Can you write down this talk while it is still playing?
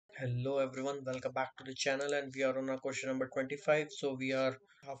Hello everyone, welcome back to the channel and we are on our question number 25. So we are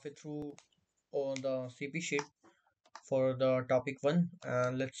halfway through on the CP sheet for the topic 1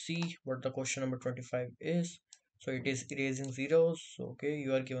 and let's see what the question number 25 is. So it is erasing zeros. So, okay,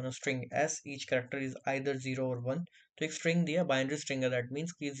 you are given a string s, each character is either 0 or 1. तो एक string दिया, binary string है, that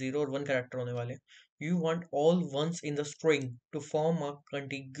means कि 0 और 1 character होने वाले. You want all ones in the string to form a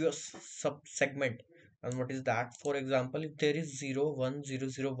contiguous subsegment. And what is that? For example, if there is 0 1 0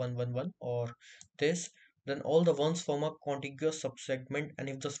 0 1 1 1 or this, then all the ones form a contiguous subsegment, and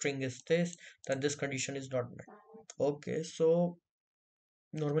if the string is this, then this condition is not met. Okay so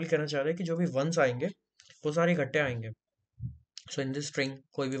normally कहना चाह रहे हैं कि जो भी once आएंगे वो सारे इकट्ठे आएंगे. सो इन दिस स्ट्रिंग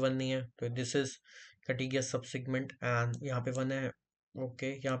कोई भी वन नहीं है, तो दिस इज कटिगियस सब सेगमेंट एंड यहाँ पे वन है. ओके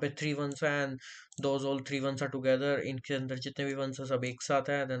यहाँ पे थ्री वंस है and those all three ones are together. इनके अंदर जितने भी वंस है सब एक साथ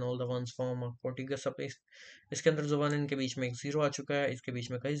है, then all the ones form a कॉन्टिगियस सब. इसके अंदर जो वन है इनके बीच में एक जीरो आ चुका है, इसके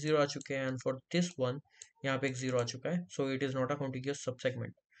बीच में कई जीरो आ चुके हैं, एंड फॉर दिस वन यहाँ पे एक जीरो आ चुका है, so it is not a कॉन्टिगियस सब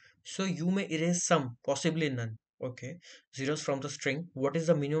segment. So you may erase some, possibly none. Okay, zeros from the string. What is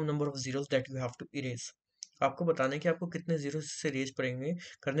the minimum number of zeros that you have to erase? आपको बताना है कि आपको कितने zero से raise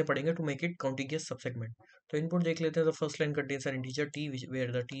करने पड़ेंगे टू मेक इट कॉन्टिगियस सबसेगमेंट. तो इनपुट देख लेते हैं. The first line contains an integer T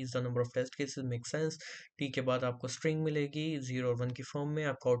where the T is the number of test cases. Make sense. T के बाद आपको स्ट्रिंग मिलेगी 0 और 1 की फॉर्म में.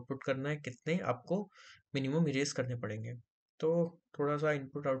 आपको आउटपुट करना है कितने आपको मिनिमम इरेज करने पड़ेंगे. तो थोड़ा सा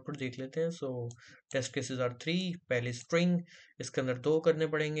इनपुट आउटपुट देख लेते हैं. सो टेस्ट केसेस आर 3. पहले स्ट्रिंग, इसके अंदर 2 करने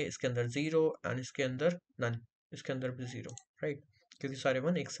पड़ेंगे, इसके अंदर 0 एंड इसके अंदर नन, इसके अंदर भी 0, राइट, क्योंकि सारे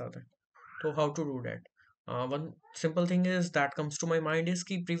वन एक साथ हैं. तो how to do that? One simple thing is that comes to my mind is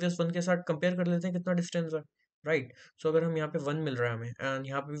कि प्रीवियस वन के साथ कंपेयर कर लेते हैं कितना डिस्टेंस है, राइट. सो अगर हम यहाँ पे वन मिल रहा है हमें एंड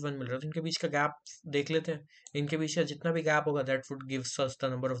यहाँ पे भी वन मिल रहा है, तो इनके बीच का गैप देख लेते हैं. इनके बीच का जितना भी गैप होगा that would gives us the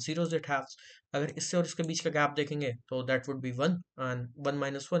number of zeros it haves. अगर इससे और इसके बीच का गैप देखेंगे तो that would be one, and one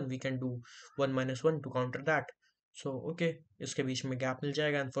minus one we can do one minus one two counter that. So okay, इसके बीच में गैप मिल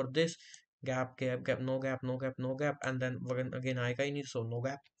जाएगा, and for this gap gap gap no gap no gap no gap, and then again आएगा ही नहीं, so no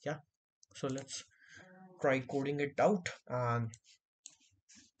gap. या so let's try coding it out, and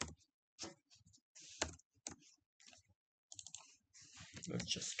let's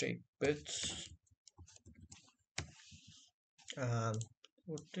just take bits. And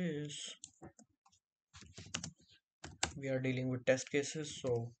what is, we are dealing with test cases,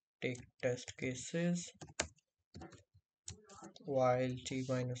 so take test cases while t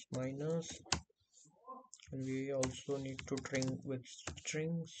minus minus, and we also need to string with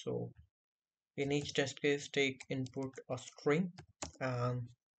string. So in each test case take input a string, and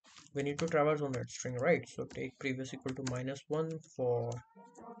we need to traverse on that string, right? So take previous equal to -1 for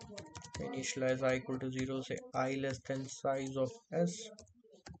initialize I equal to 0, say I less than size of s,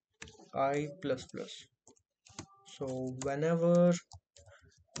 I plus plus. So whenever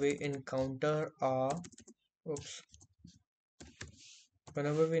we encounter a oops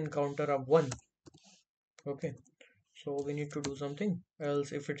whenever we encounter a 1, okay, so we need to do something else.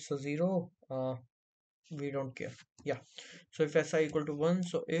 If it's a 0, we don't care. Yeah, so if si equal to 1,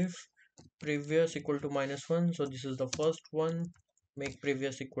 so if previous equal to -1, so this is the first one, make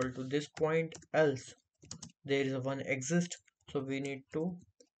previous equal to this point, else there is a 1 exist, so we need to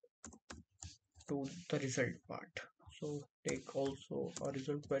do the result part. So take also a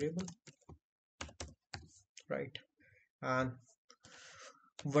result variable, right, and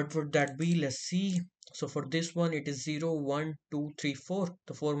what would that be? Let's see. So for this one it is 0 1 2 3 4.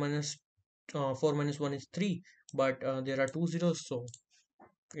 The 4 minus 1 is 3, but there are two zeros, so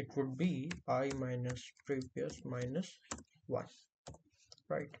it would be I minus previous minus 1,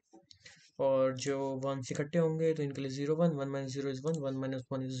 right. और जो one इकट्ठे होंगे तो इनके लिए 0 1 1 minus 0 is 1 1 minus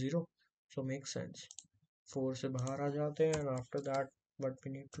 1 is 0, so makes sense. 4 से बाहर आ जाते हैं, and after that what we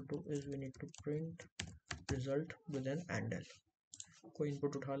need to do is we need to print result with an AND. कोई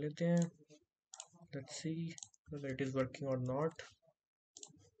इनपुट उठा लेते हैं. Let's see whether it is working or not.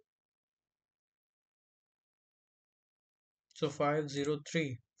 So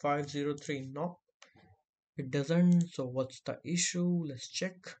 503 no, it doesn't. So what's the issue? Let's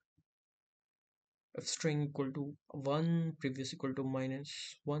check. If string equal to 1, previous equal to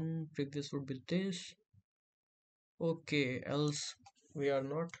 -1, previous would be this. Okay, else we are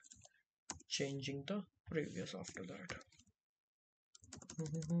not changing the previous after that.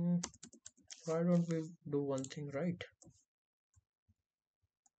 Why don't we do one thing, right?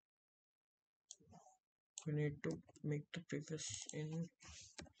 We need to make the previous in,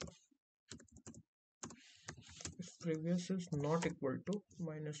 if previous is not equal to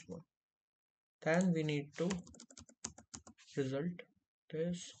 -1, then we need to result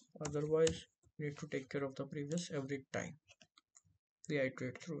this, otherwise we need to take care of the previous every time. we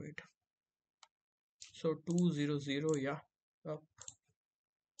iterate through it. So 200, yeah. Up.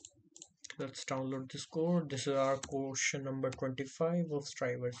 Let's download this code. This is our question number 25 of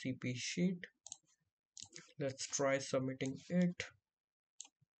Striver CP sheet. Let's try submitting it.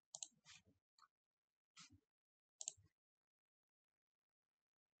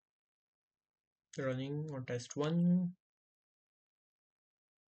 Running on test 1.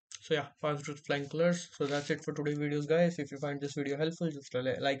 So yeah, pass with flying colors. So that's it for today's videos, guys. If you find this video helpful, just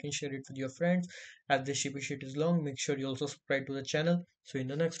like and share it with your friends. As this CP sheet is long, make sure you also subscribe to the channel. So in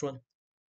the next one.